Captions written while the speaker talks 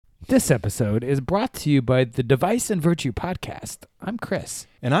This episode is brought to you by the Device and Virtue podcast. I'm Chris.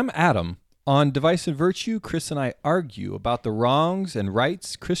 And I'm Adam. On Device and Virtue, Chris and I argue about the wrongs and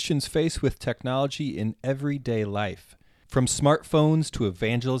rights Christians face with technology in everyday life. From smartphones to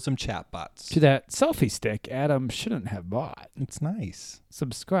evangelism chatbots. To that selfie stick Adam shouldn't have bought. It's nice.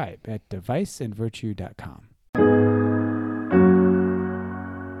 Subscribe at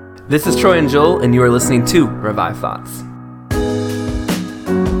deviceandvirtue.com. This is Troy and Joel, and you are listening to Revive Thoughts.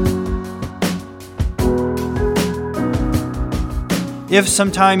 If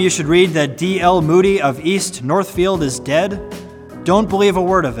sometime you should read that D.L. Moody of East Northfield is dead, don't believe a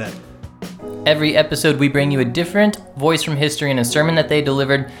word of it. Every episode we bring you a different voice from history and a sermon that they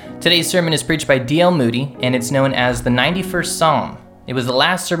delivered. Today's sermon is preached by D.L. Moody, and it's known as the 91st Psalm. It was the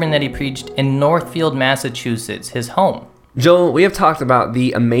last sermon that he preached in Northfield, Massachusetts, his home. Joel, we have talked about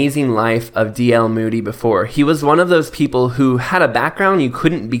the amazing life of D.L. Moody before. He was one of those people who had a background you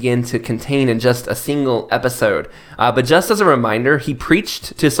couldn't begin to contain in just a single episode. But just as a reminder, he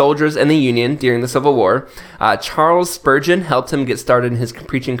preached to soldiers in the Union during the Civil War. Charles Spurgeon helped him get started in his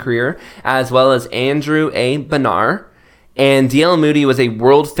preaching career, as well as Andrew A. Bonar. And D.L. Moody was a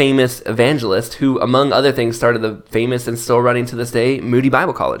world-famous evangelist who, among other things, started the famous and still running to this day Moody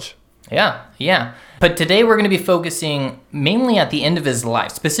Bible College. Yeah. But today we're going to be focusing mainly at the end of his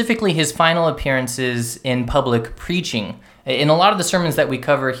life, specifically his final appearances in public preaching. In a lot of the sermons that we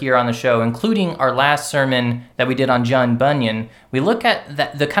cover here on the show, including our last sermon that we did on John Bunyan, we look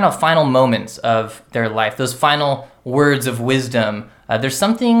at the kind of final moments of their life, those final words of wisdom. There's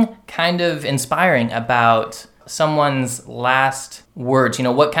something kind of inspiring about someone's last words. You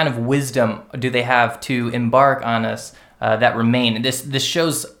know, what kind of wisdom do they have to embark on us that remain? And this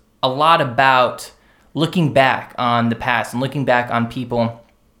shows a lot about looking back on the past and looking back on people.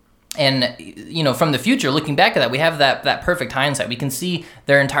 And, you know, from the future, looking back at that, we have that perfect hindsight. We can see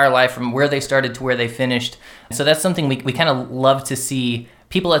their entire life from where they started to where they finished. So that's something we kind of love to see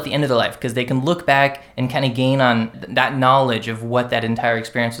people at the end of their life, because they can look back and kind of gain on that knowledge of what that entire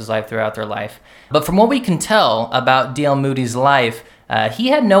experience was like throughout their life. But from what we can tell about D.L. Moody's life, he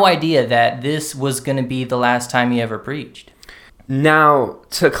had no idea that this was going to be the last time he ever preached. Now,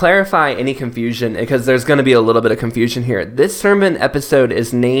 to clarify any confusion, because there's going to be a little bit of confusion here, this sermon episode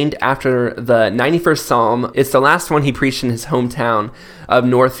is named after the 91st Psalm. It's the last one he preached in his hometown of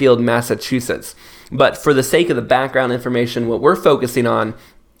Northfield, Massachusetts. But for the sake of the background information, what we're focusing on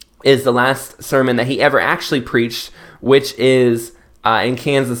is the last sermon that he ever actually preached, which is in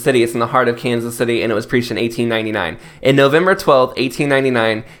Kansas City. It's in the heart of Kansas City, and it was preached in 1899. In November 12th,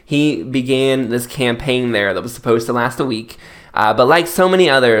 1899, he began this campaign there that was supposed to last a week. But like so many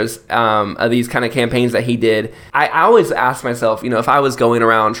others of these kind of campaigns that he did, I always ask myself, you know, if I was going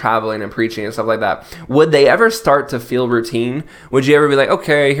around traveling and preaching and stuff like that, would they ever start to feel routine? Would you ever be like,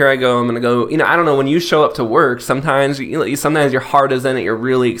 okay, here I go, I'm going to go, you know, I don't know, when you show up to work, sometimes your heart is in it, you're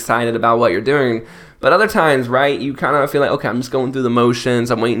really excited about what you're doing. But other times, right, you kind of feel like, okay, I'm just going through the motions,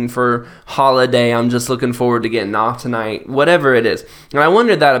 I'm waiting for holiday, I'm just looking forward to getting off tonight, whatever it is. And I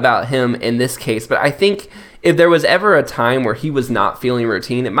wondered that about him in this case, but I think if there was ever a time where he was not feeling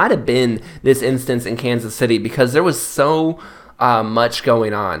routine, it might have been this instance in Kansas City, because there was so much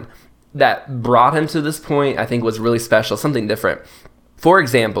going on that brought him to this point. I think was really special, something different. For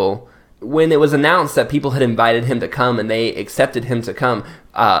example, when it was announced that people had invited him to come and they accepted him to come,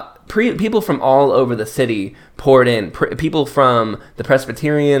 people from all over the city poured in. People from the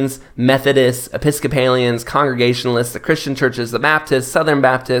Presbyterians, Methodists, Episcopalians, Congregationalists, the Christian churches, the Baptists, Southern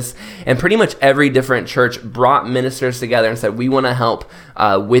Baptists, and pretty much every different church brought ministers together and said, we want to help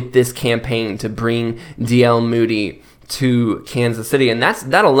with this campaign to bring D.L. Moody to Kansas City. And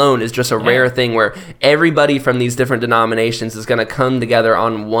that alone is just a rare thing where everybody from these different denominations is going to come together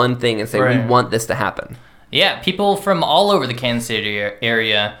on one thing and say, we want this to happen. Yeah, people from all over the Kansas City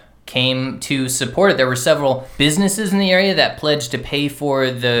area came to support it. There were several businesses in the area that pledged to pay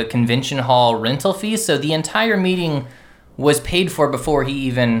for the convention hall rental fees, so the entire meeting was paid for before he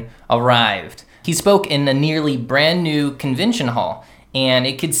even arrived. He spoke in a nearly brand new convention hall, and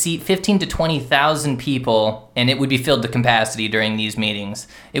it could seat 15 to 20,000 people, and it would be filled to capacity during these meetings.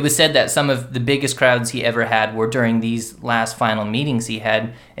 It was said that some of the biggest crowds he ever had were during these last final meetings he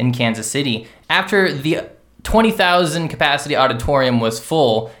had in Kansas City. After the 20,000 capacity auditorium was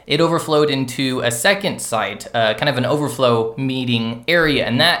full, it overflowed into a second site, kind of an overflow meeting area,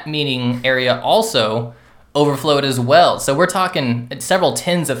 and that meeting area also overflowed as well. So we're talking several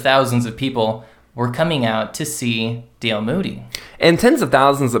tens of thousands of people were coming out to see D.L. Moody. And tens of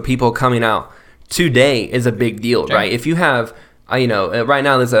thousands of people coming out today is a big deal, right? If you have right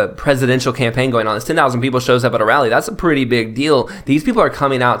now there's a presidential campaign going on. There's 10,000 people shows up at a rally. That's a pretty big deal. These people are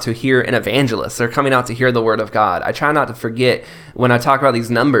coming out to hear an evangelist. They're coming out to hear the word of God. I try not to forget when I talk about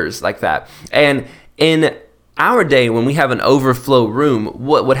these numbers like that. And in our day, when we have an overflow room,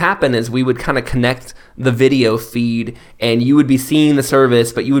 what would happen is we would kind of connect the video feed, and you would be seeing the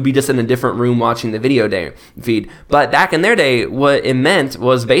service, but you would be just in a different room watching the video feed. But back in their day, what it meant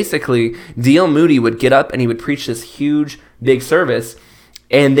was basically D.L. Moody would get up and he would preach this huge, big service,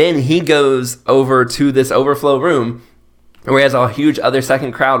 and then he goes over to this overflow room where he has a huge other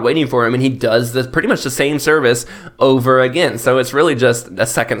second crowd waiting for him, and he does pretty much the same service over again. So it's really just a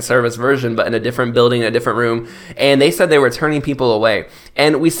second service version, but in a different building, a different room. And they said they were turning people away.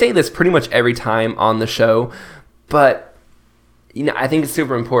 And we say this pretty much every time on the show, but I think it's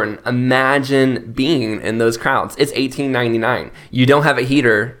super important. Imagine being in those crowds. It's $18.99. You don't have a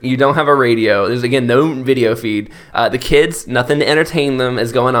heater. You don't have a radio. There's, again, no video feed. The kids, nothing to entertain them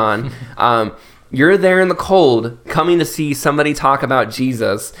is going on. You're there in the cold coming to see somebody talk about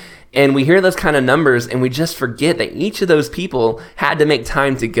Jesus. And we hear those kind of numbers and we just forget that each of those people had to make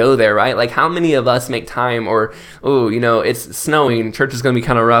time to go there, right? Like, how many of us make time, or, it's snowing, church is going to be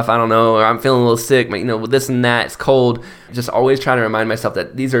kind of rough, I don't know, or I'm feeling a little sick, but, this and that, it's cold. Just always trying to remind myself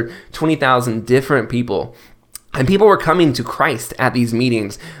that these are 20,000 different people. And people were coming to Christ at these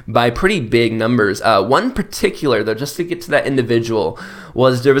meetings by pretty big numbers. One particular, though, just to get to that individual,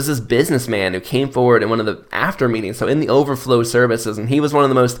 there was this businessman who came forward in one of the after meetings, so in the overflow services, and he was one of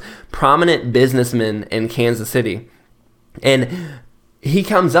the most prominent businessmen in Kansas City. And he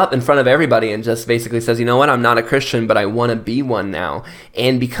comes up in front of everybody and just basically says, you know what, I'm not a Christian, but I want to be one now.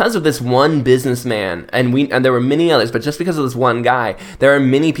 And because of this one businessman, and there were many others, but just because of this one guy, there are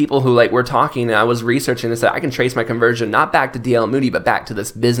many people who were talking, and I was researching and said, I can trace my conversion not back to D.L. Moody, but back to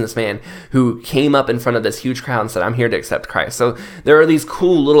this businessman who came up in front of this huge crowd and said, I'm here to accept Christ. So there are these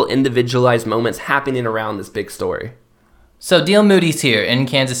cool little individualized moments happening around this big story. So D.L. Moody's here in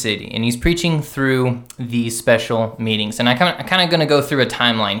Kansas City, and he's preaching through these special meetings. And I'm kind of going to go through a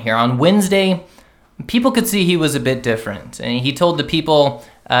timeline here. On Wednesday, people could see he was a bit different. And he told the people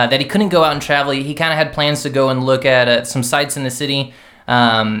that he couldn't go out and travel. He kind of had plans to go and look at some sites in the city,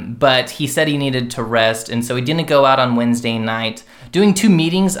 but he said he needed to rest. And so he didn't go out on Wednesday night. Doing 2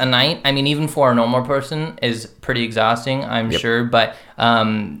 meetings a night, I mean, even for a normal person, is pretty exhausting, I'm sure. But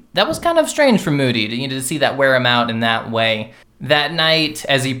that was kind of strange for Moody to see that wear him out in that way. That night,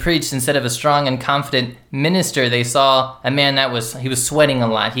 as he preached, instead of a strong and confident minister, they saw a man he was sweating a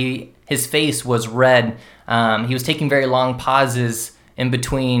lot. His face was red. He was taking very long pauses in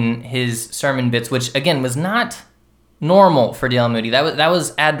between his sermon bits, which, again, was not normal for D.L. Moody. That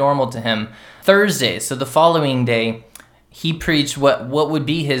was abnormal to him. Thursday, so the following day, he preached what would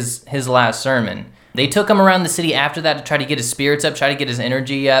be his last sermon. They took him around the city after that to try to get his spirits up, try to get his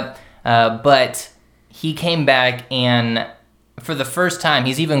energy up, but he came back, and for the first time,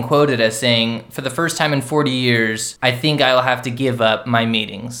 he's even quoted as saying, for the first time in 40 years, I think I'll have to give up my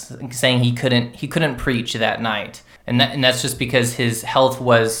meetings, saying he couldn't preach that night. And that's just because his health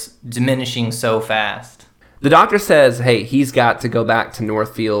was diminishing so fast. The doctor says, hey, he's got to go back to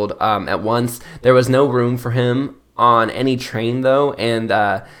Northfield at once. There was no room for him on any train, though,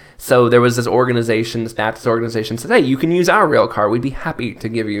 and so there was this Baptist organization said, hey, you can use our rail car. We'd be happy to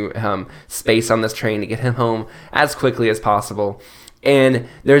give you space on this train to get him home as quickly as possible. And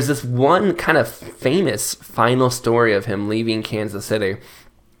there's this one kind of famous final story of him leaving Kansas City,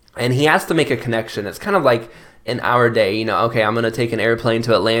 and he has to make a connection. It's kind of like in our day, okay, I'm going to take an airplane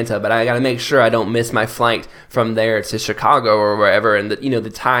to Atlanta, but I got to make sure I don't miss my flight from there to Chicago or wherever, and the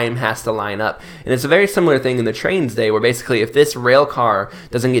time has to line up. And it's a very similar thing in the trains day, where basically if this rail car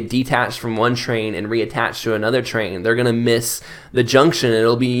doesn't get detached from one train and reattached to another train, they're going to miss the junction.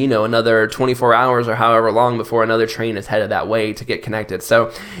 It'll be, another 24 hours or however long before another train is headed that way to get connected.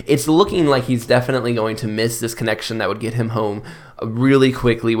 So it's looking like he's definitely going to miss this connection that would get him home really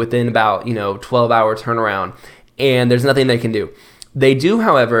quickly within about 12-hour turnaround, and there's nothing they can do. They do,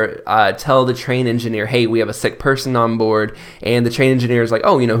 however, tell the train engineer, hey, we have a sick person on board, and the train engineer is like,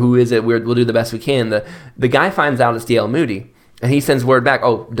 oh, who is it? We'll do the best we can. The guy finds out it's D.L. Moody, and he sends word back,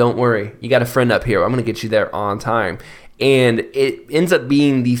 oh, don't worry, you got a friend up here, I'm going to get you there on time. And it ends up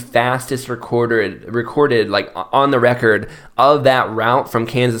being the fastest recorded on the record of that route from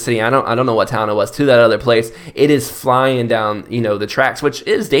Kansas City. I don't know what town it was to that other place. It is flying down, the tracks, which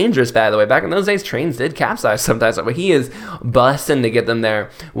is dangerous, by the way. Back in those days, trains did capsize sometimes, but he is busting to get them there.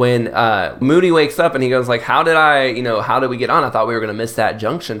 When Moody wakes up and he goes like, how did we get on? I thought we were going to miss that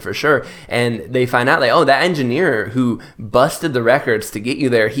junction for sure. And they find out that engineer who busted the records to get you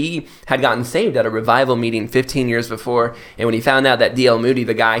there, he had gotten saved at a revival meeting 15 years before. more. And when he found out that D.L. Moody,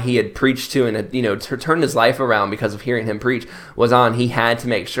 the guy he had preached to and had, turned his life around because of hearing him preach, was on, he had to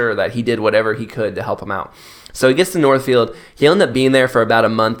make sure that he did whatever he could to help him out. So he gets to Northfield. He'll end up being there for about a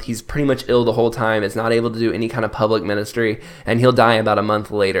month. He's pretty much ill the whole time, is not able to do any kind of public ministry, and he'll die about a month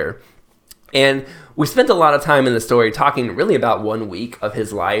later. And we spent a lot of time in the story talking really about 1 week of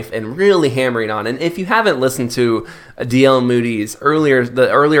his life and really hammering on. And if you haven't listened to D.L. Moody's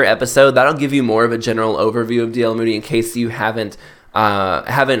earlier episode, that'll give you more of a general overview of D.L. Moody in case you haven't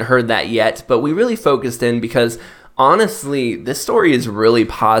heard that yet. But we really focused in because honestly, this story is really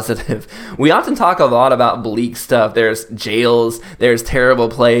positive. We often talk a lot about bleak stuff. There's jails, there's terrible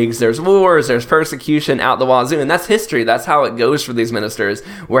plagues, there's wars, there's persecution out the wazoo, and that's history. That's how it goes for these ministers.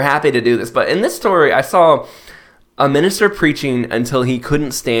 We're happy to do this. But in this story, I saw a minister preaching until he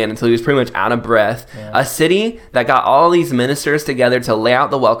couldn't stand, until he was pretty much out of breath. Yeah. A city that got all these ministers together to lay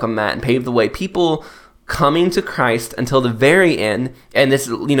out the welcome mat and pave the way. People coming to Christ until the very end, and this,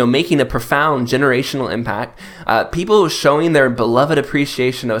 making a profound generational impact. People showing their beloved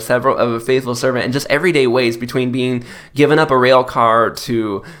appreciation of a faithful servant in just everyday ways, between being given up a rail car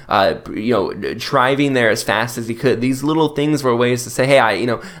to, driving there as fast as he could. These little things were ways to say, hey,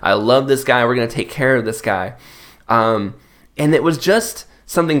 I love this guy. We're going to take care of this guy. And it was just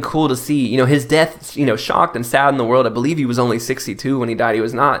something cool to see. His death, shocked and saddened the world. I believe he was only 62 when he died. He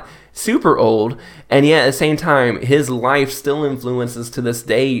was not super old, and yet at the same time, his life still influences to this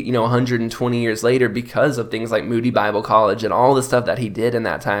day, 120 years later, because of things like Moody Bible College and all the stuff that he did in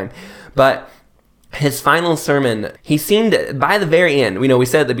that time. But his final sermon, he seemed, by the very end, we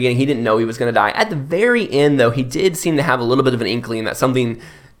said at the beginning he didn't know he was going to die. At the very end, though, he did seem to have a little bit of an inkling that something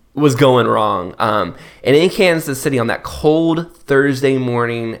was going wrong. And in Kansas City on that cold Thursday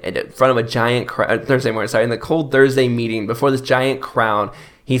morning, in front of a giant crowd, in the cold Thursday meeting before this giant crowd,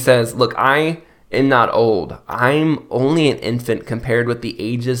 he says, look, I am not old. I'm only an infant compared with the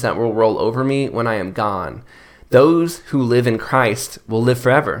ages that will roll over me when I am gone. Those who live in Christ will live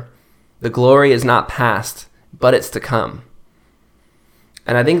forever. The glory is not past, but it's to come.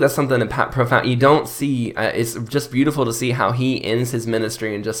 And I think that's something profound. You don't see, it's just beautiful to see how he ends his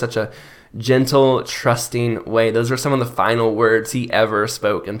ministry in just such a gentle, trusting way. Those are some of the final words he ever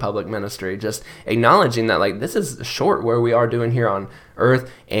spoke in public ministry, just acknowledging that, this is short where we are doing here on earth,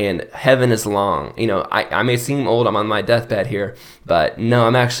 and heaven is long. I may seem old, I'm on my deathbed here, but no,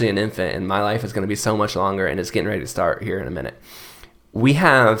 I'm actually an infant, and my life is going to be so much longer, and it's getting ready to start here in a minute. We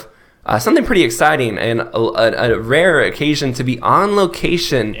have something pretty exciting and a rare occasion to be on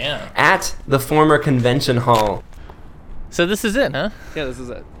location at the former convention hall. So this is it, huh? Yeah, this is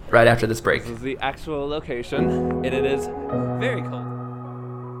it. Right after this break. This is the actual location, and it is very cold.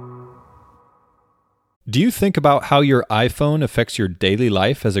 Do you think about how your iPhone affects your daily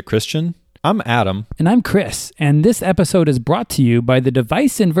life as a Christian? I'm Adam. And I'm Chris, and this episode is brought to you by the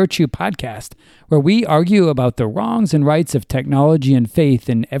Device and Virtue podcast, where we argue about the wrongs and rights of technology and faith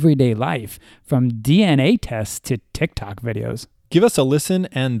in everyday life, from DNA tests to TikTok videos. Give us a listen,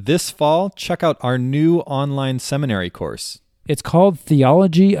 and this fall, check out our new online seminary course. It's called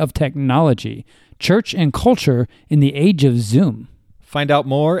Theology of Technology, Church and Culture in the Age of Zoom. Find out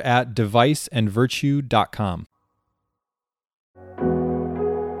more at deviceandvirtue.com.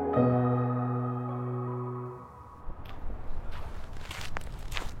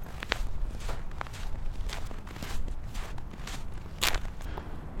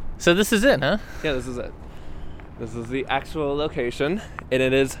 So this is it, huh? Yeah, this is it. This is the actual location, and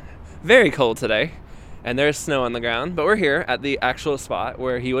it is very cold today, and there's snow on the ground, but we're here at the actual spot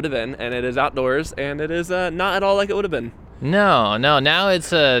where he would have been, and it is outdoors, and it is not at all like it would have been. No, now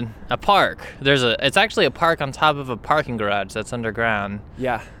it's a park. It's actually a park on top of a parking garage that's underground.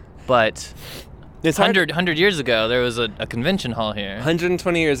 Yeah. But it's 100 years ago, there was a convention hall here.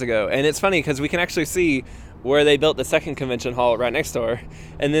 120 years ago, and it's funny because we can actually see where they built the second convention hall right next door,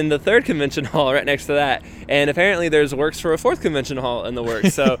 and then the third convention hall right next to that. And apparently there's works for a fourth convention hall in the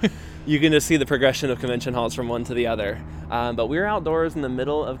works. So you can just see the progression of convention halls from one to the other. But we're outdoors in the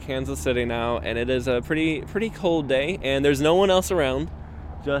middle of Kansas City now, and it is a pretty cold day, and there's no one else around,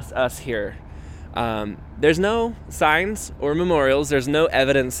 just us here. There's no signs or memorials. There's no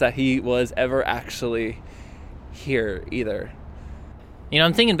evidence that he was ever actually here either.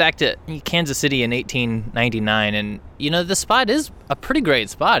 I'm thinking back to Kansas City in 1899, and the spot is a pretty great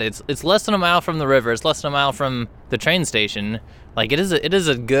spot. It's less than a mile from the river. It's less than a mile from the train station. It is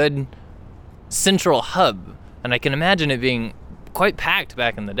a good central hub, and I can imagine it being quite packed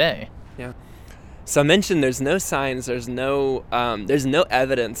back in the day. Yeah. So I mentioned there's no signs, there's no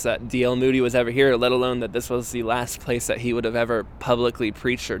evidence that D.L. Moody was ever here, let alone that this was the last place that he would have ever publicly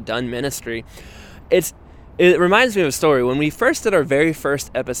preached or done ministry. It's It reminds me of a story. When we first did our very first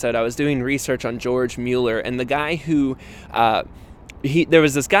episode, I was doing research on George Mueller, and the guy who, there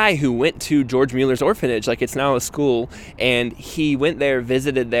was this guy who went to George Mueller's orphanage, like it's now a school, and he went there,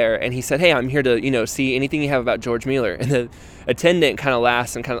 visited there, and he said, hey, I'm here to, see anything you have about George Mueller. And the attendant kind of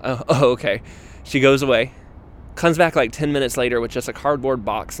laughs and kind of, oh, okay. She goes away, comes back like 10 minutes later with just a cardboard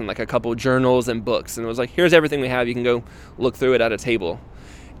box and like a couple journals and books, and it was like, here's everything we have. You can go look through it at a table.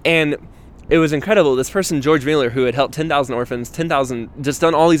 And it was incredible. This person, George Mueller, who had helped 10,000 orphans, 10,000, just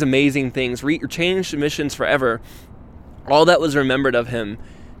done all these amazing things, changed missions forever. All that was remembered of him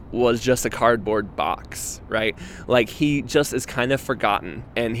was just a cardboard box, right? Like, he just is kind of forgotten,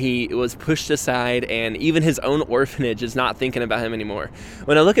 and he was pushed aside, and even his own orphanage is not thinking about him anymore.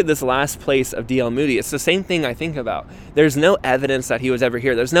 When I look at this last place of D.L. Moody, it's the same thing I think about. There's no evidence that he was ever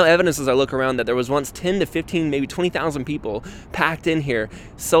here. There's no evidence as I look around that there was once 10 to 15, maybe 20,000 people packed in here,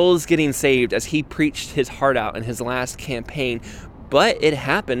 souls getting saved as he preached his heart out in his last campaign. But it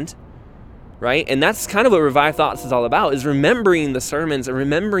happened. Right? And that's kind of what Revived Thoughts is all about, is remembering the sermons and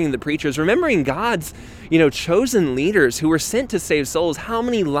remembering the preachers, remembering God's, chosen leaders who were sent to save souls. How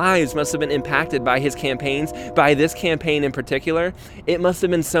many lives must have been impacted by his campaigns, by this campaign in particular? It must have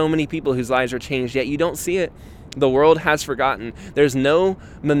been so many people whose lives were changed, yet you don't see it. The world has forgotten. There's no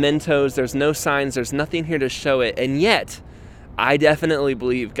mementos, there's no signs, there's nothing here to show it. And yet, I definitely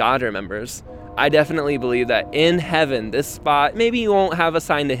believe God remembers. I definitely believe that in heaven, this spot, maybe you won't have a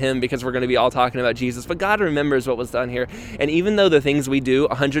sign to him because we're going to be all talking about Jesus, but God remembers what was done here. And even though the things we do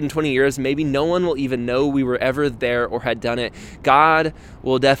 120 years, maybe no one will even know we were ever there or had done it, God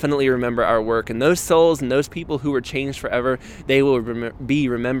will definitely remember our work. And those souls and those people who were changed forever, they will be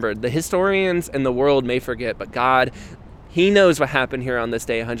remembered. The historians and the world may forget, but God, he knows what happened here on this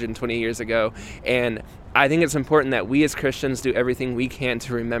day 120 years ago. And I think it's important that we as Christians do everything we can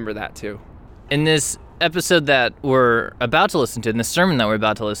to remember that too. In this episode that we're about to listen to, in the sermon that we're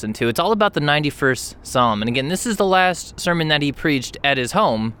about to listen to, it's all about the 91st Psalm. And again, this is the last sermon that he preached at his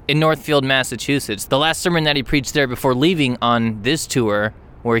home in Northfield, Massachusetts. The last sermon that he preached there before leaving on this tour,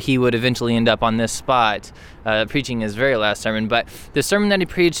 where he would eventually end up on this spot, preaching his very last sermon. But the sermon that he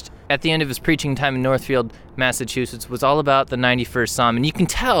preached at the end of his preaching time in Northfield, Massachusetts, was all about the 91st Psalm. And you can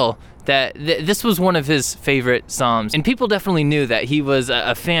tell that this was one of his favorite Psalms. And people definitely knew that he was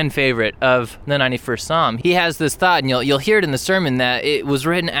a fan favorite of the 91st Psalm. He has this thought, and you'll hear it in the sermon, that it was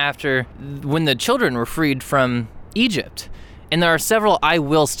written after when the children were freed from Egypt. And there are several I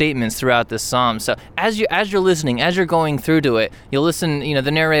will statements throughout this psalm. So as you're listening, as you're going through to it, you'll listen,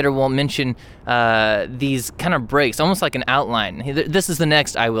 the narrator will mention these kind of breaks, almost like an outline. This is the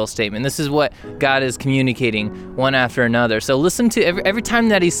next I will statement. This is what God is communicating one after another. So listen to every time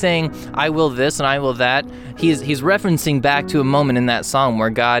that he's saying, I will this and I will that, he's referencing back to a moment in that psalm where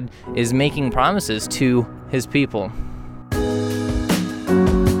God is making promises to his people.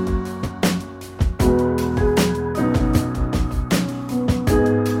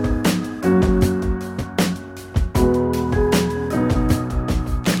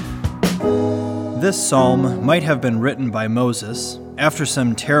 This psalm might have been written by Moses after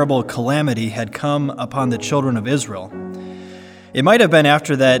some terrible calamity had come upon the children of Israel. It might have been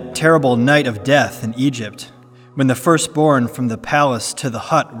after that terrible night of death in Egypt, when the firstborn from the palace to the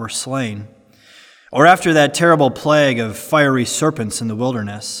hut were slain, or after that terrible plague of fiery serpents in the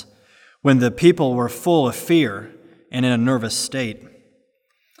wilderness, when the people were full of fear and in a nervous state.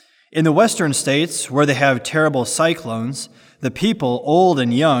 In the western states, where they have terrible cyclones, the people, old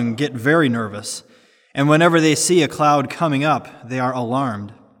and young, get very nervous, and whenever they see a cloud coming up, they are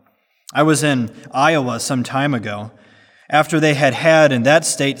alarmed. I was in Iowa some time ago, after they had in that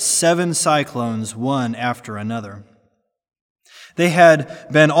state 7 cyclones, one after another. They had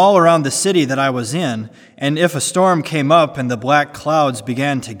been all around the city that I was in, and if a storm came up and the black clouds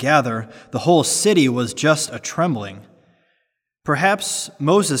began to gather, the whole city was just a-trembling. Perhaps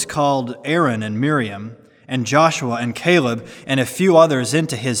Moses called Aaron and Miriam, and Joshua and Caleb and a few others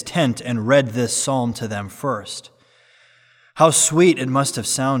into his tent and read this psalm to them first. How sweet it must have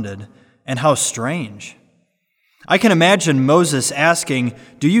sounded, and how strange. I can imagine Moses asking,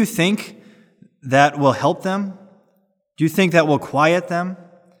 do you think that will help them? Do you think that will quiet them?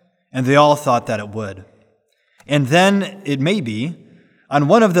 And they all thought that it would. And then, it may be, on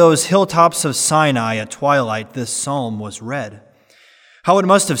one of those hilltops of Sinai at twilight, this psalm was read. How it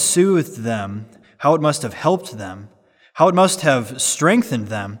must have soothed them, how it must have helped them, how it must have strengthened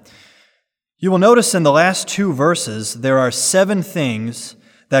them. You will notice in the last 2 verses, there are 7 things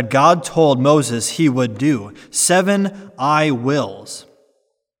that God told Moses he would do. 7 I wills.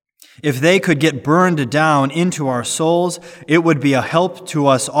 If they could get burned down into our souls, it would be a help to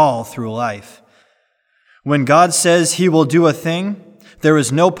us all through life. When God says he will do a thing, there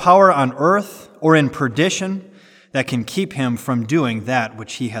is no power on earth or in perdition that can keep him from doing that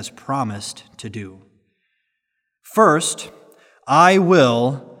which he has promised to do. First, I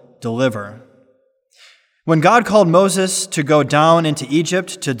will deliver. When God called Moses to go down into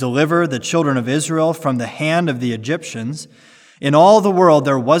Egypt to deliver the children of Israel from the hand of the Egyptians, in all the world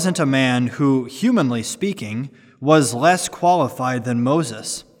there wasn't a man who, humanly speaking, was less qualified than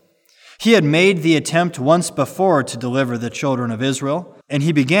Moses. He had made the attempt once before to deliver the children of Israel, and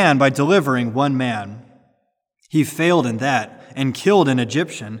he began by delivering one man. He failed in that and killed an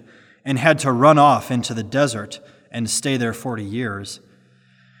Egyptian and had to run off into the desert and stay there 40 years.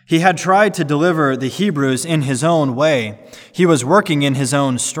 He had tried to deliver the Hebrews in his own way. He was working in his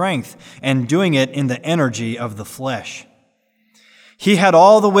own strength and doing it in the energy of the flesh. He had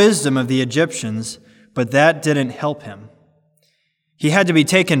all the wisdom of the Egyptians, but that didn't help him. He had to be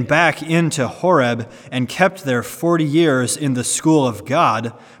taken back into Horeb and kept there 40 years in the school of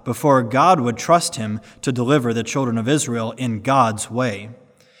God before God would trust him to deliver the children of Israel in God's way.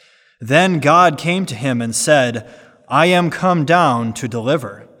 Then God came to him and said, I am come down to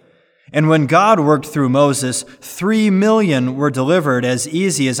deliver. And when God worked through Moses, 3 million were delivered as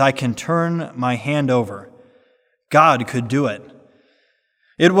easy as I can turn my hand over. God could do it.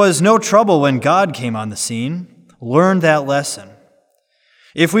 It was no trouble when God came on the scene. Learn that lesson.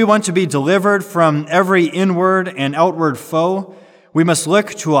 If we want to be delivered from every inward and outward foe, we must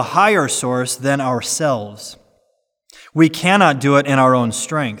look to a higher source than ourselves. We cannot do it in our own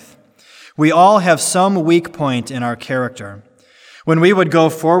strength. We all have some weak point in our character. When we would go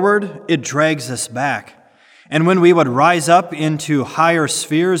forward, it drags us back. And when we would rise up into higher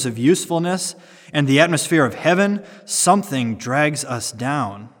spheres of usefulness and the atmosphere of heaven, something drags us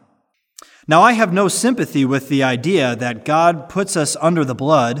down. Now, I have no sympathy with the idea that God puts us under the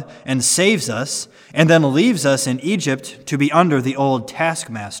blood and saves us and then leaves us in Egypt to be under the old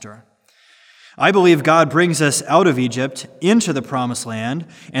taskmaster. I believe God brings us out of Egypt into the promised land,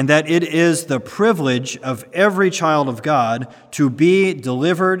 and that it is the privilege of every child of God to be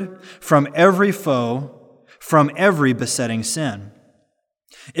delivered from every foe, from every besetting sin.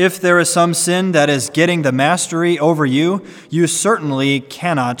 If there is some sin that is getting the mastery over you, you certainly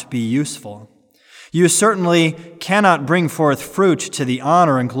cannot be useful. You certainly cannot bring forth fruit to the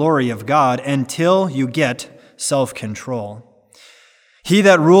honor and glory of God until you get self-control. He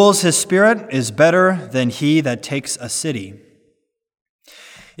that rules his spirit is better than he that takes a city.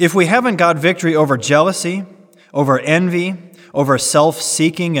 If we haven't got victory over jealousy, over envy, over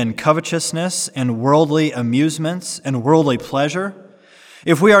self-seeking and covetousness and worldly amusements and worldly pleasure,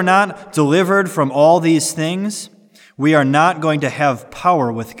 if we are not delivered from all these things, we are not going to have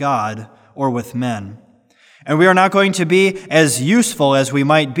power with God or with men. And we are not going to be as useful as we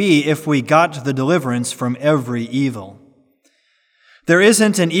might be if we got the deliverance from every evil. There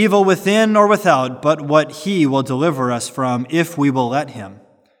isn't an evil within or without, but what he will deliver us from if we will let him.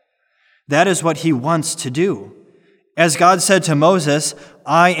 That is what he wants to do. As God said to Moses,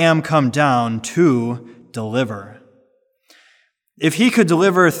 I am come down to deliver. If he could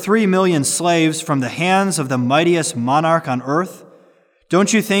deliver 3 million slaves from the hands of the mightiest monarch on earth,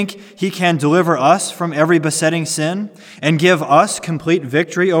 don't you think he can deliver us from every besetting sin and give us complete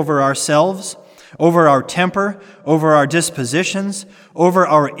victory over ourselves, over our temper, over our dispositions, over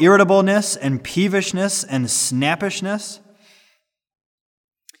our irritableness and peevishness and snappishness?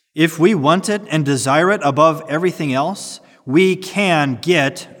 If we want it and desire it above everything else, we can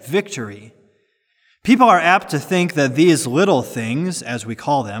get victory. People are apt to think that these little things, as we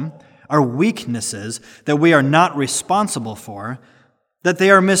call them, are weaknesses that we are not responsible for, that they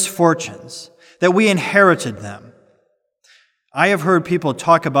are misfortunes, that we inherited them. I have heard people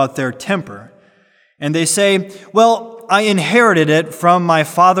talk about their temper, and they say, well, I inherited it from my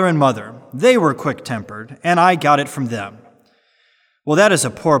father and mother. They were quick-tempered, and I got it from them. Well, that is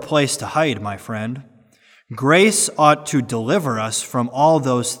a poor place to hide, my friend. Grace ought to deliver us from all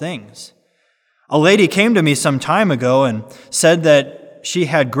those things. A lady came to me some time ago and said that she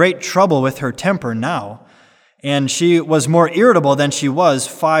had great trouble with her temper now, and she was more irritable than she was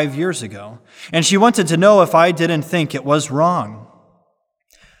 5 years ago, and she wanted to know if I didn't think it was wrong.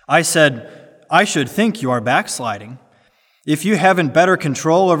 I said, I should think you are backsliding. If you haven't better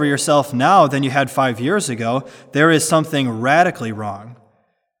control over yourself now than you had 5 years ago, there is something radically wrong.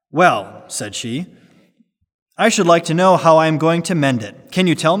 Well, said she, I should like to know how I am going to mend it. Can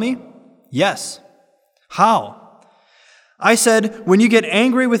you tell me? Yes. How? I said, when you get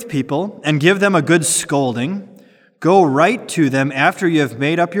angry with people and give them a good scolding, go right to them after you have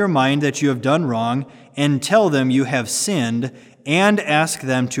made up your mind that you have done wrong and tell them you have sinned and ask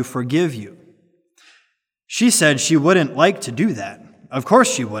them to forgive you. She said she wouldn't like to do that. Of course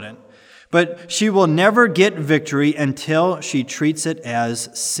she wouldn't. But she will never get victory until she treats it as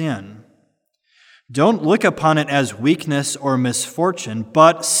sin. Don't look upon it as weakness or misfortune,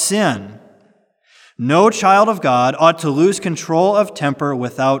 but sin. No child of God ought to lose control of temper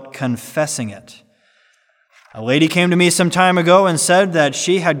without confessing it. A lady came to me some time ago and said that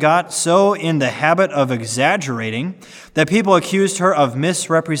she had got so in the habit of exaggerating that people accused her of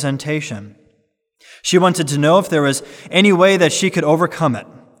misrepresentation. She wanted to know if there was any way that she could overcome it.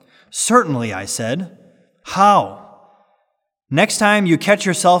 Certainly, I said. How? Next time you catch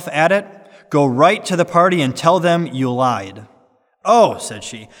yourself at it, go right to the party and tell them you lied. Oh, said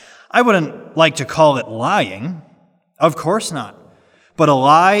she, I wouldn't like to call it lying. Of course not. But a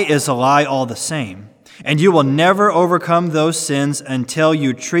lie is a lie all the same. And you will never overcome those sins until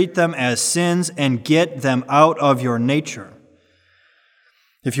you treat them as sins and get them out of your nature.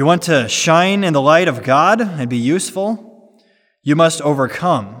 If you want to shine in the light of God and be useful, you must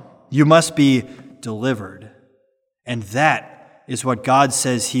overcome. You must be delivered. And that is what God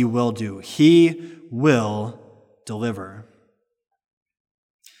says He will do. He will deliver.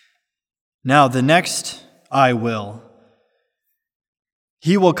 Now, the next I will.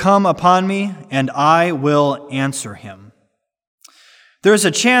 He will come upon me, and I will answer him. There is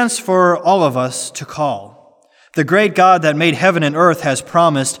a chance for all of us to call. The great God that made heaven and earth has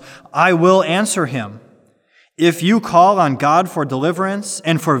promised, I will answer him. If you call on God for deliverance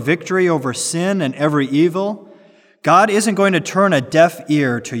and for victory over sin and every evil, God isn't going to turn a deaf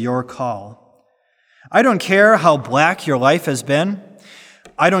ear to your call. I don't care how black your life has been.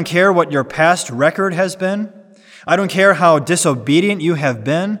 I don't care what your past record has been. I don't care how disobedient you have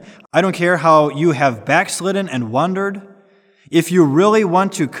been. I don't care how you have backslidden and wandered. If you really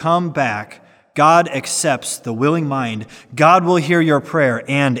want to come back, God accepts the willing mind. God will hear your prayer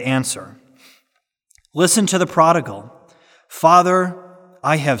and answer. Listen to the prodigal. Father,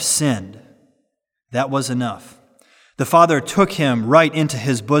 I have sinned. That was enough. The Father took him right into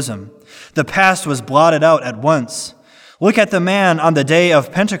his bosom. The past was blotted out at once. Look at the man on the day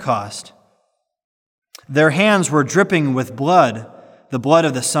of Pentecost. Their hands were dripping with blood, the blood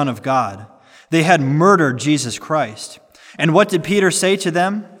of the Son of God. They had murdered Jesus Christ. And what did Peter say to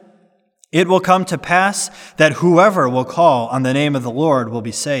them? It will come to pass that whoever will call on the name of the Lord will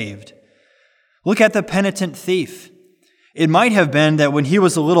be saved. Look at the penitent thief. It might have been that when he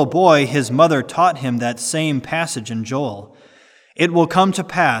was a little boy, his mother taught him that same passage in Joel. It will come to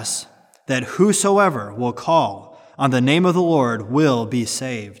pass that whosoever will call on the name of the Lord will be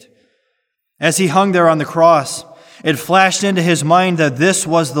saved. As he hung there on the cross, it flashed into his mind that this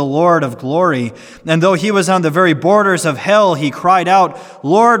was the Lord of glory. And though he was on the very borders of hell, he cried out,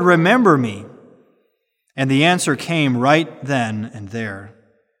 Lord, remember me. And the answer came right then and there.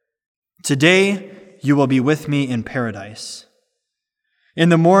 Today you will be with me in paradise. In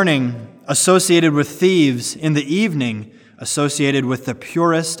the morning, associated with thieves. In the evening, associated with the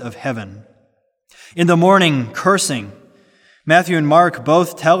purest of heaven. In the morning, cursing. Matthew and Mark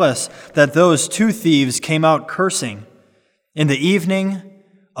both tell us that those two thieves came out cursing. In the evening,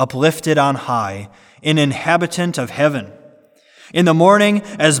 uplifted on high, an inhabitant of heaven. In the morning,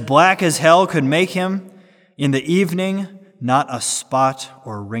 as black as hell could make him. In the evening, not a spot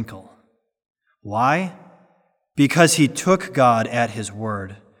or wrinkle. Why? Because he took God at his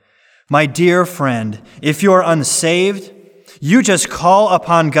word. My dear friend, if you're unsaved, you just call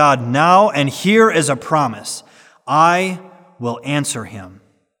upon God now, and here is a promise. I will answer him.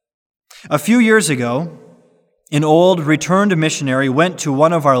 A few years ago, an old returned missionary went to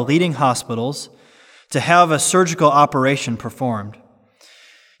one of our leading hospitals to have a surgical operation performed.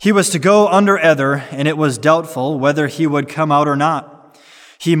 He was to go under ether, and it was doubtful whether he would come out or not.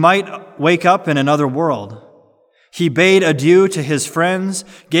 He might wake up in another world. He bade adieu to his friends,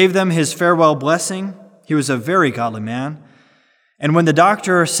 gave them his farewell blessing. He was a very godly man. And when the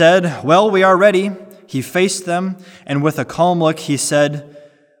doctor said, well, we are ready, he faced them, and with a calm look, he said,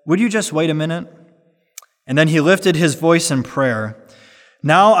 would you just wait a minute? And then he lifted his voice in prayer.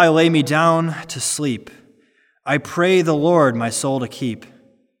 Now I lay me down to sleep. I pray the Lord my soul to keep.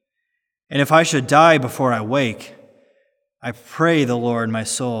 And if I should die before I wake, I pray the Lord my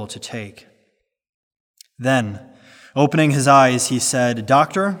soul to take. Then, opening his eyes, he said,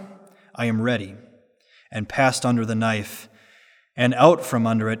 Doctor, I am ready, and passed under the knife, and out from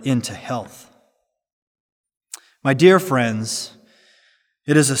under it into health. My dear friends,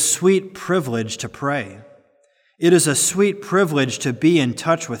 it is a sweet privilege to pray. It is a sweet privilege to be in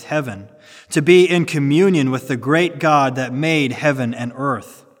touch with heaven, to be in communion with the great God that made heaven and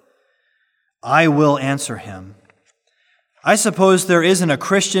earth. I will answer him. I suppose there isn't a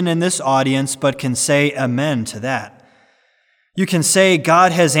Christian in this audience but can say amen to that. You can say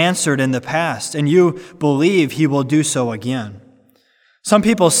God has answered in the past, and you believe he will do so again. Some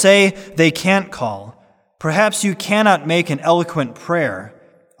people say they can't call. Perhaps you cannot make an eloquent prayer.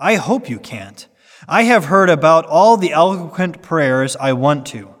 I hope you can't. I have heard about all the eloquent prayers I want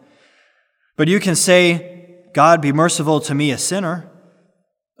to. But you can say, God, be merciful to me, a sinner.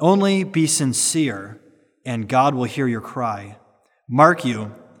 Only be sincere, and God will hear your cry. Mark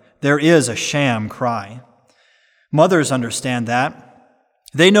you, there is a sham cry. Mothers understand that.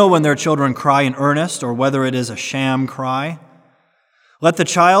 They know when their children cry in earnest or whether it is a sham cry. Let the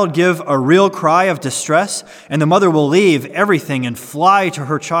child give a real cry of distress, and the mother will leave everything and fly to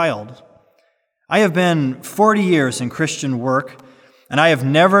her child. I have been 40 years in Christian work, and I have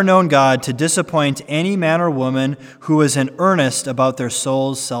never known God to disappoint any man or woman who is in earnest about their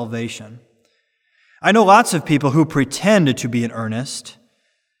soul's salvation. I know lots of people who pretend to be in earnest,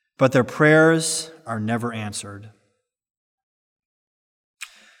 but their prayers are never answered.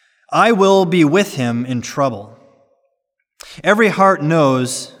 I will be with him in trouble. Every heart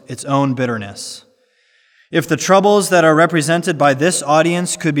knows its own bitterness. If the troubles that are represented by this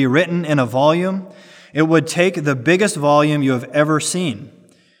audience could be written in a volume, it would take the biggest volume you have ever seen.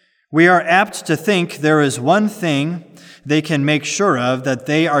 We are apt to think there is one thing they can make sure of, that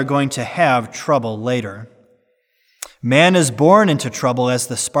they are going to have trouble later. Man is born into trouble as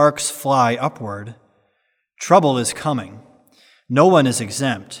the sparks fly upward. Trouble is coming. No one is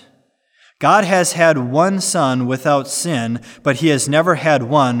exempt. God has had one son without sin, but he has never had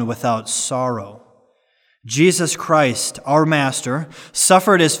one without sorrow. Jesus Christ, our Master,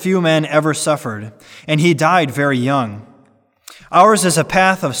 suffered as few men ever suffered, and he died very young. Ours is a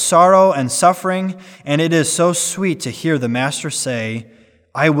path of sorrow and suffering, and it is so sweet to hear the Master say,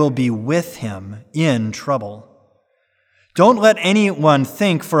 I will be with him in trouble. Don't let anyone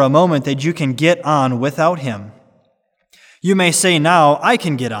think for a moment that you can get on without him. You may say now, I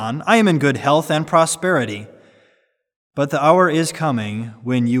can get on. I am in good health and prosperity. But the hour is coming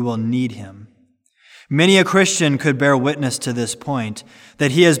when you will need him. Many a Christian could bear witness to this point,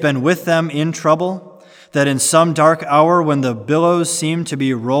 that he has been with them in trouble, that in some dark hour when the billows seemed to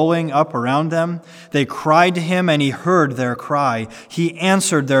be rolling up around them, they cried to him and he heard their cry. He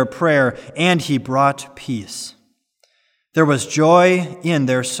answered their prayer and he brought peace. There was joy in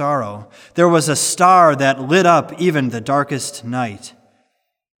their sorrow. There was a star that lit up even the darkest night.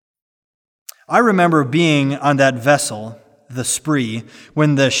 I remember being on that vessel, the Spree,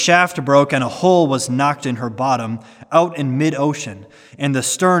 when the shaft broke and a hole was knocked in her bottom out in mid-ocean, and the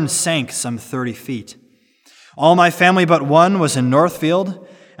stern sank some 30 feet. All my family but one was in Northfield,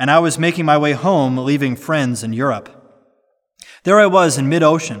 and I was making my way home, leaving friends in Europe. There I was in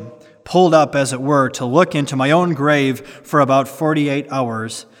mid-ocean, pulled up, as it were, to look into my own grave for about 48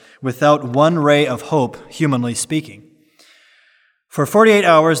 hours without one ray of hope, humanly speaking. For 48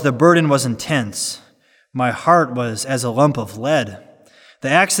 hours, the burden was intense. My heart was as a lump of lead. The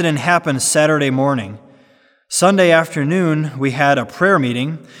accident happened Saturday morning. Sunday afternoon, we had a prayer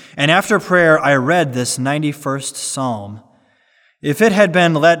meeting, and after prayer, I read this 91st Psalm. If it had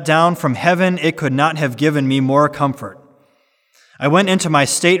been let down from heaven, it could not have given me more comfort. I went into my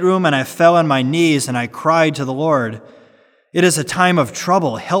stateroom and I fell on my knees and I cried to the Lord, "It is a time of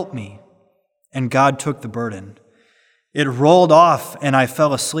trouble, help me." And God took the burden. It rolled off and I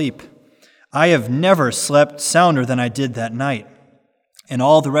fell asleep. I have never slept sounder than I did that night, and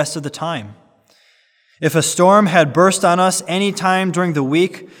all the rest of the time. If a storm had burst on us any time during the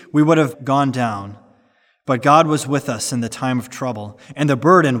week, we would have gone down. But God was with us in the time of trouble, and the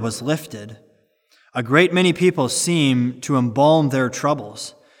burden was lifted. A great many people seem to embalm their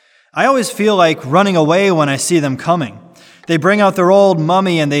troubles. I always feel like running away when I see them coming. They bring out their old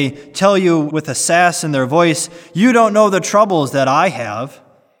mummy and they tell you with a sass in their voice, "You don't know the troubles that I have."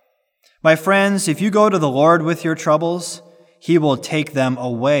 My friends, if you go to the Lord with your troubles, he will take them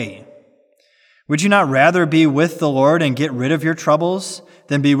away. Would you not rather be with the Lord and get rid of your troubles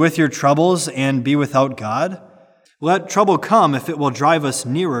than be with your troubles and be without God? Let trouble come if it will drive us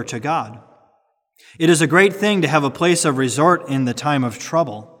nearer to God. It is a great thing to have a place of resort in the time of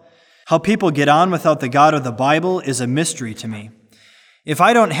trouble. How people get on without the God of the Bible is a mystery to me. If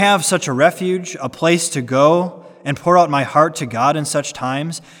I don't have such a refuge, a place to go and pour out my heart to God in such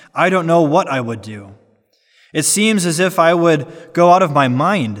times, I don't know what I would do. It seems as if I would go out of my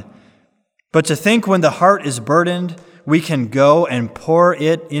mind. But to think when the heart is burdened, we can go and pour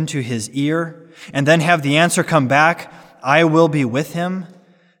it into his ear and then have the answer come back, "I will be with him."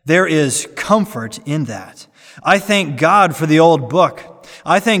 There is comfort in that. I thank God for the old book.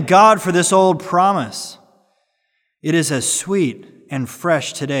 I thank God for this old promise. It is as sweet and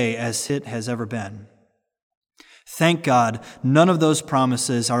fresh today as it has ever been. Thank God none of those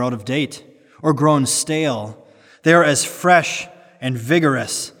promises are out of date or grown stale. They are as fresh and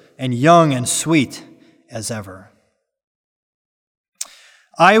vigorous and young and sweet as ever.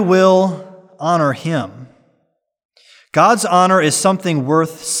 I will honor him. God's honor is something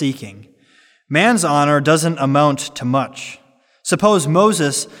worth seeking. Man's honor doesn't amount to much. Suppose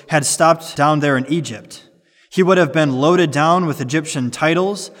Moses had stopped down there in Egypt. He would have been loaded down with Egyptian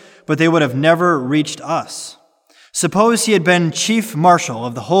titles, but they would have never reached us. Suppose he had been chief marshal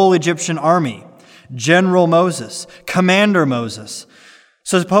of the whole Egyptian army, General Moses, Commander Moses.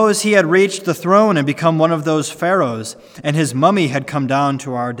 Suppose he had reached the throne and become one of those pharaohs, and his mummy had come down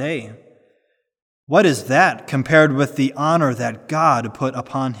to our day. What is that compared with the honor that God put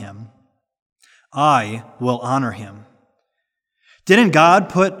upon him? I will honor him. Didn't God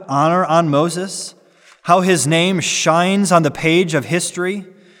put honor on Moses? How his name shines on the page of history?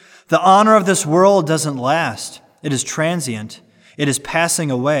 The honor of this world doesn't last. It is transient. It is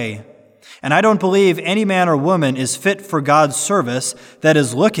passing away. And I don't believe any man or woman is fit for God's service that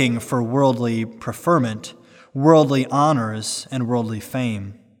is looking for worldly preferment, worldly honors, and worldly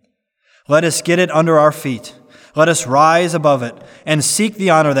fame. Let us get it under our feet. Let us rise above it and seek the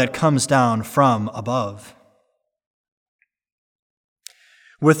honor that comes down from above.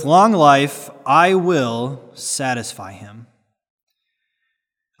 With long life, I will satisfy him.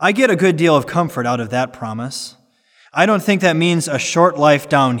 I get a good deal of comfort out of that promise. I don't think that means a short life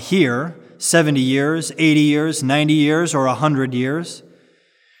down here, 70 years, 80 years, 90 years, or 100 years.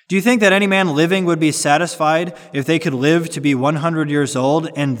 Do you think that any man living would be satisfied if they could live to be 100 years old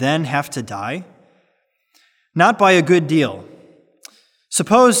and then have to die? Not by a good deal.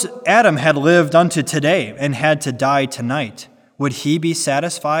 Suppose Adam had lived unto today and had to die tonight. Would he be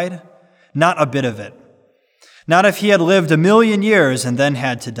satisfied? Not a bit of it. Not if he had lived 1,000,000 years and then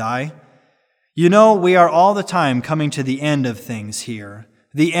had to die. You know, we are all the time coming to the end of things here.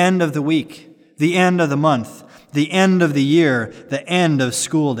 The end of the week, the end of the month, the end of the year, the end of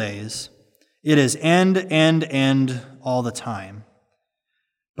school days. It is end all the time.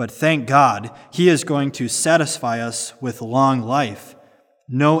 But thank God, he is going to satisfy us with long life,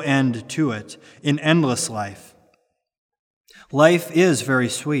 no end to it, in endless life. Life is very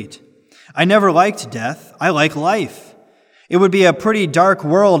sweet. I never liked death. I like life. It would be a pretty dark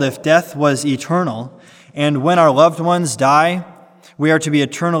world if death was eternal, and when our loved ones die, we are to be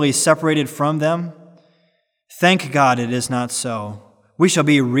eternally separated from them. Thank God it is not so. We shall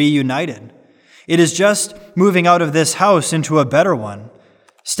be reunited. It is just moving out of this house into a better one,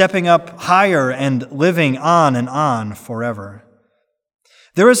 stepping up higher and living on forever.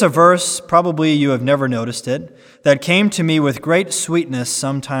 There is a verse, probably you have never noticed it, that came to me with great sweetness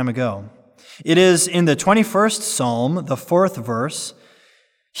some time ago. It is in the 21st Psalm, the 4th verse.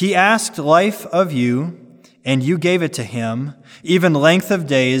 He asked life of you, and you gave it to him, even length of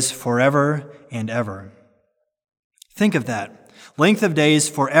days forever and ever. Think of that. Length of days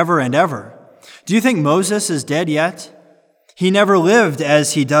forever and ever. Do you think Moses is dead yet? He never lived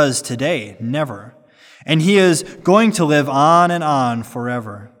as he does today, never. And he is going to live on and on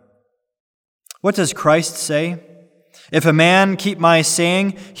forever. What does Christ say? If a man keep my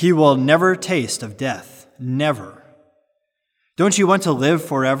saying, he will never taste of death. Never. Don't you want to live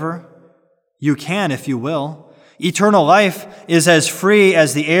forever? You can if you will. Eternal life is as free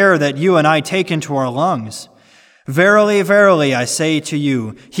as the air that you and I take into our lungs. Verily, verily, I say to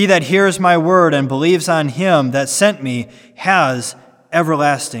you, he that hears my word and believes on him that sent me has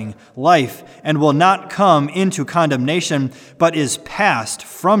everlasting life and will not come into condemnation, but is passed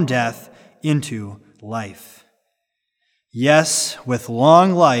from death into life. Yes, with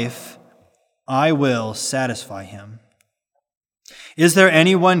long life, I will satisfy him. Is there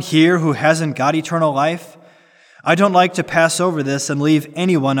anyone here who hasn't got eternal life? I don't like to pass over this and leave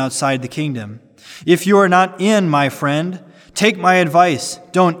anyone outside the kingdom. If you are not in, my friend, take my advice.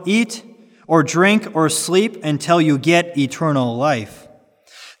 Don't eat or drink or sleep until you get eternal life.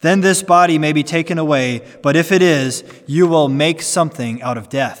 Then this body may be taken away, but if it is, you will make something out of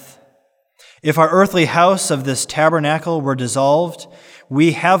death. If our earthly house of this tabernacle were dissolved,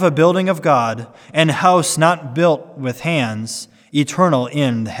 we have a building of God, and house not built with hands, eternal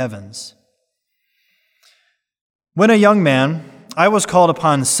in the heavens. When a young man, I was called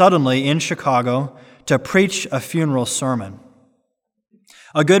upon suddenly in Chicago to preach a funeral sermon.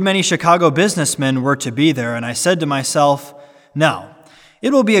 A good many Chicago businessmen were to be there, and I said to myself, now,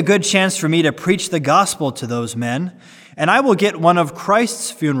 it will be a good chance for me to preach the gospel to those men, and I will get one of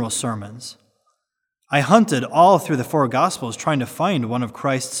Christ's funeral sermons. I hunted all through the 4 Gospels trying to find one of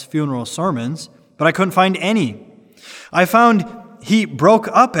Christ's funeral sermons, but I couldn't find any. I found he broke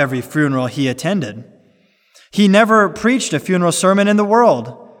up every funeral he attended. He never preached a funeral sermon in the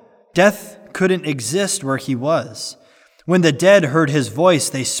world. Death couldn't exist where he was. When the dead heard his voice,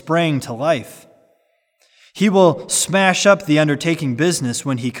 they sprang to life. He will smash up the undertaking business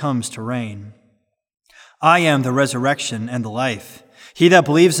when he comes to reign. I am the resurrection and the life. He that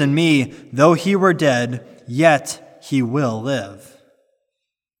believes in me, though he were dead, yet he will live.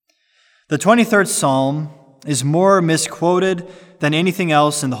 The 23rd Psalm is more misquoted than anything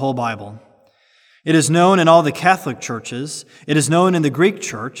else in the whole Bible. It is known in all the Catholic churches. It is known in the Greek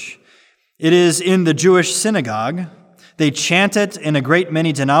church. It is in the Jewish synagogue. They chant it in a great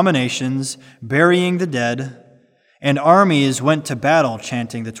many denominations, burying the dead, and armies went to battle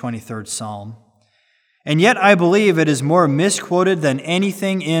chanting the 23rd Psalm. And yet I believe it is more misquoted than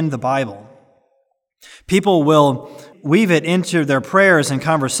anything in the Bible. People will weave it into their prayers and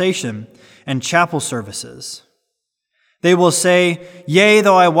conversation and chapel services. They will say, "Yea,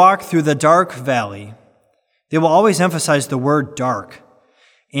 though I walk through the dark valley." They will always emphasize the word dark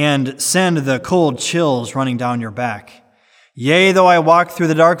and send the cold chills running down your back. "Yea, though I walk through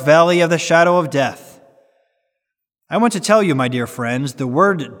the dark valley of the shadow of death." I want to tell you, my dear friends, the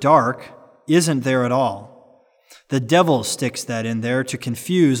word dark isn't there at all. The devil sticks that in there to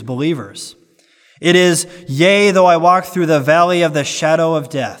confuse believers. It is, "Yea, though I walk through the valley of the shadow of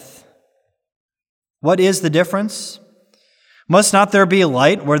death." What is the difference? Must not there be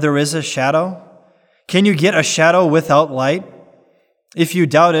light where there is a shadow? Can you get a shadow without light? If you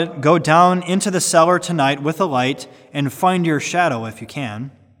doubt it, go down into the cellar tonight with a light and find your shadow if you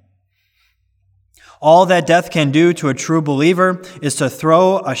can. All that death can do to a true believer is to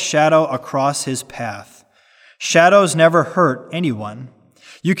throw a shadow across his path. Shadows never hurt anyone.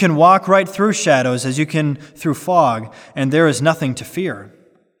 You can walk right through shadows as you can through fog, and there is nothing to fear.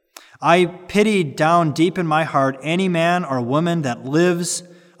 I pity down deep in my heart any man or woman that lives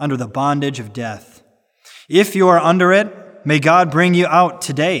under the bondage of death. If you are under it, may God bring you out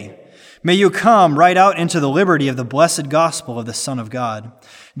today. May you come right out into the liberty of the blessed gospel of the Son of God.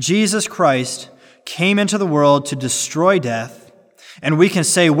 Jesus Christ came into the world to destroy death, and we can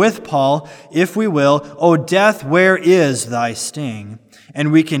say with Paul, if we will, "O death, where is thy sting?"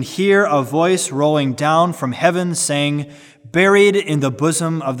 And we can hear a voice rolling down from heaven saying, "Buried in the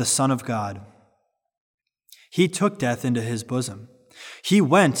bosom of the Son of God." He took death into his bosom. He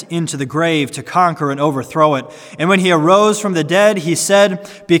went into the grave to conquer and overthrow it. And when he arose from the dead, he said,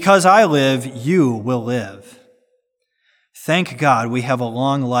 "Because I live, you will live." Thank God we have a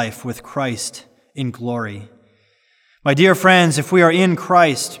long life with Christ in glory. My dear friends, if we are in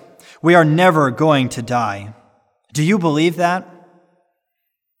Christ, we are never going to die. Do you believe that?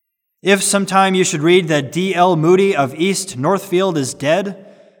 If sometime you should read that D.L. Moody of East Northfield is dead,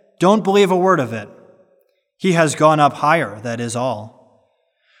 don't believe a word of it. He has gone up higher, that is all.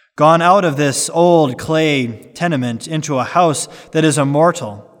 Gone out of this old clay tenement into a house that is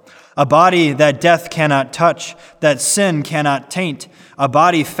immortal, a body that death cannot touch, that sin cannot taint, a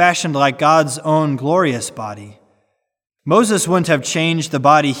body fashioned like God's own glorious body. Moses wouldn't have changed the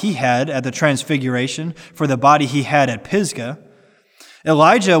body he had at the Transfiguration for the body he had at Pisgah.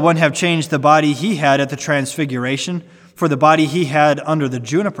 Elijah wouldn't have changed the body he had at the Transfiguration for the body he had under the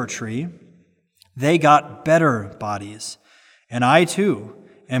juniper tree. They got better bodies, and I too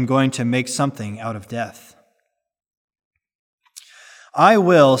am going to make something out of death. I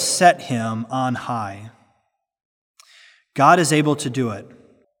will set him on high. God is able to do it.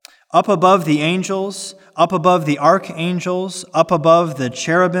 Up above the angels, up above the archangels, up above the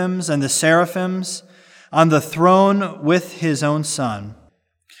cherubims and the seraphims, on the throne with his own Son.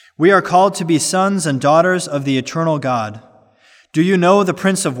 We are called to be sons and daughters of the eternal God. Do you know the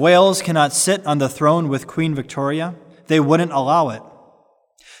Prince of Wales cannot sit on the throne with Queen Victoria? They wouldn't allow it.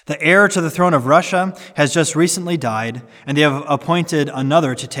 The heir to the throne of Russia has just recently died, and they have appointed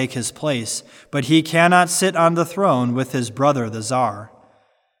another to take his place, but he cannot sit on the throne with his brother, the Tsar.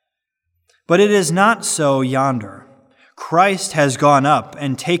 But it is not so yonder. Christ has gone up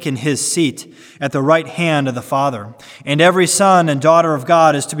and taken his seat at the right hand of the Father, and every son and daughter of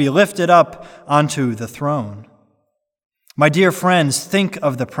God is to be lifted up onto the throne. My dear friends, think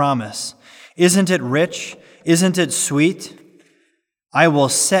of the promise. Isn't it rich? Isn't it sweet? I will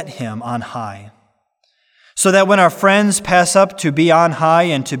set him on high, so that when our friends pass up to be on high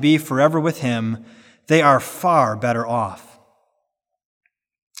and to be forever with him, they are far better off.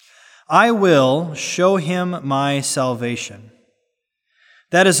 I will show him my salvation.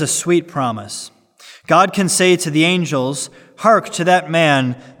 That is a sweet promise. God can say to the angels, "Hark to that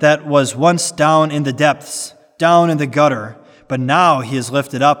man that was once down in the depths, down in the gutter, but now he is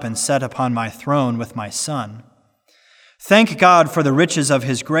lifted up and set upon my throne with my Son." Thank God for the riches of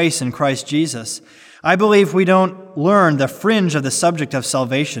his grace in Christ Jesus. I believe we don't learn the fringe of the subject of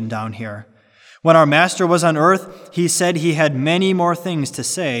salvation down here. When our Master was on earth, he said he had many more things to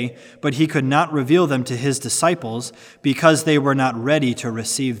say, but he could not reveal them to his disciples because they were not ready to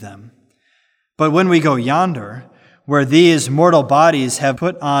receive them. But when we go yonder, where these mortal bodies have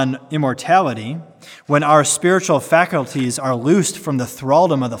put on immortality, when our spiritual faculties are loosed from the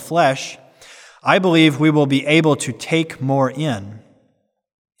thraldom of the flesh, I believe we will be able to take more in.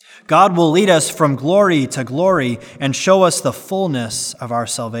 God will lead us from glory to glory and show us the fullness of our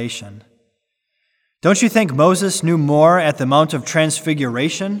salvation. Don't you think Moses knew more at the Mount of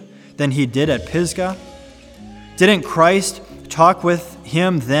Transfiguration than he did at Pisgah? Didn't Christ talk with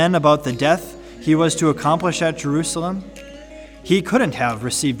him then about the death he was to accomplish at Jerusalem? He couldn't have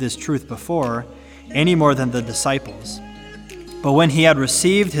received this truth before, any more than the disciples. But when he had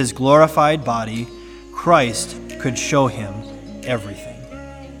received his glorified body, Christ could show him everything.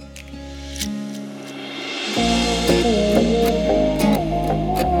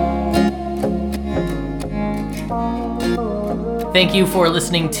 Thank you for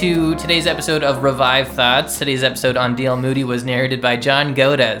listening to today's episode of Revive Thoughts. Today's episode on D.L. Moody was narrated by John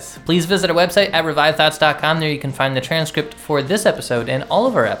Godez. Please visit our website at revivethoughts.com. There you can find the transcript for this episode and all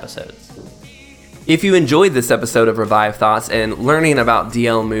of our episodes. If you enjoyed this episode of Revive Thoughts and learning about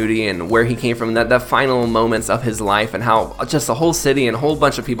D.L. Moody and where he came from, the final moments of his life and how just a whole city and a whole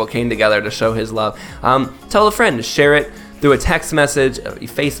bunch of people came together to show his love, tell a friend, share it through a text message, a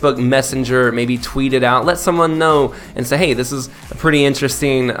Facebook Messenger, maybe tweet it out. Let someone know and say, hey, this is a pretty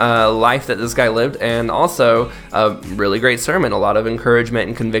interesting life that this guy lived, and also a really great sermon, a lot of encouragement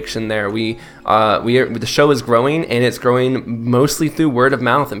and conviction there. The show is growing, and it's growing mostly through word of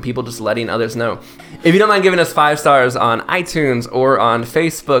mouth and people just letting others know. If you don't mind giving us 5 stars on iTunes or on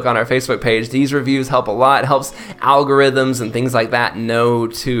Facebook, on our Facebook page, these reviews help a lot. It helps algorithms and things like that know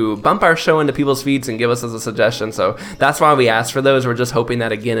to bump our show into people's feeds and give us as a suggestion. So that's why we ask for those. We're just hoping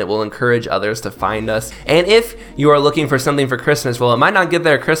that, again, it will encourage others to find us. And if you are looking for something for Christmas, well, it might not get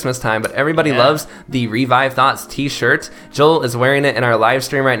there at Christmas time, but everybody loves the Revive Thoughts t-shirt. Joel is wearing it in our live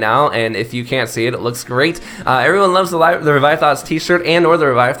stream right now, and if you can't see it, it looks great. Everyone loves the Revive Thoughts t-shirt and or the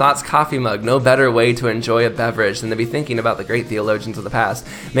Revive Thoughts coffee mug. No better way to enjoy a beverage than to be thinking about the great theologians of the past.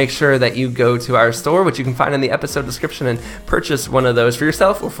 Make sure that you go to our store, which you can find in the episode description, and purchase one of those for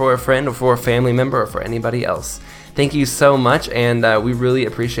yourself or for a friend or for a family member or for anybody else. Thank you so much, and we really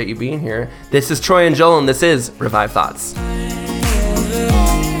appreciate you being here. This is Troy and Joel, and this is Revive Thoughts.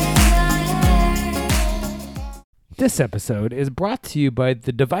 This episode is brought to you by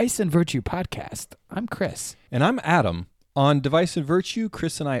the Device and Virtue podcast. I'm Chris. And I'm Adam. On Device and Virtue,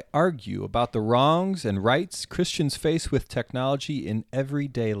 Chris and I argue about the wrongs and rights Christians face with technology in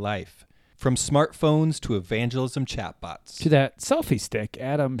everyday life, from smartphones to evangelism chatbots. To that selfie stick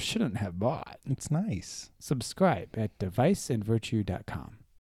Adam shouldn't have bought. It's nice. Subscribe at deviceandvirtue.com.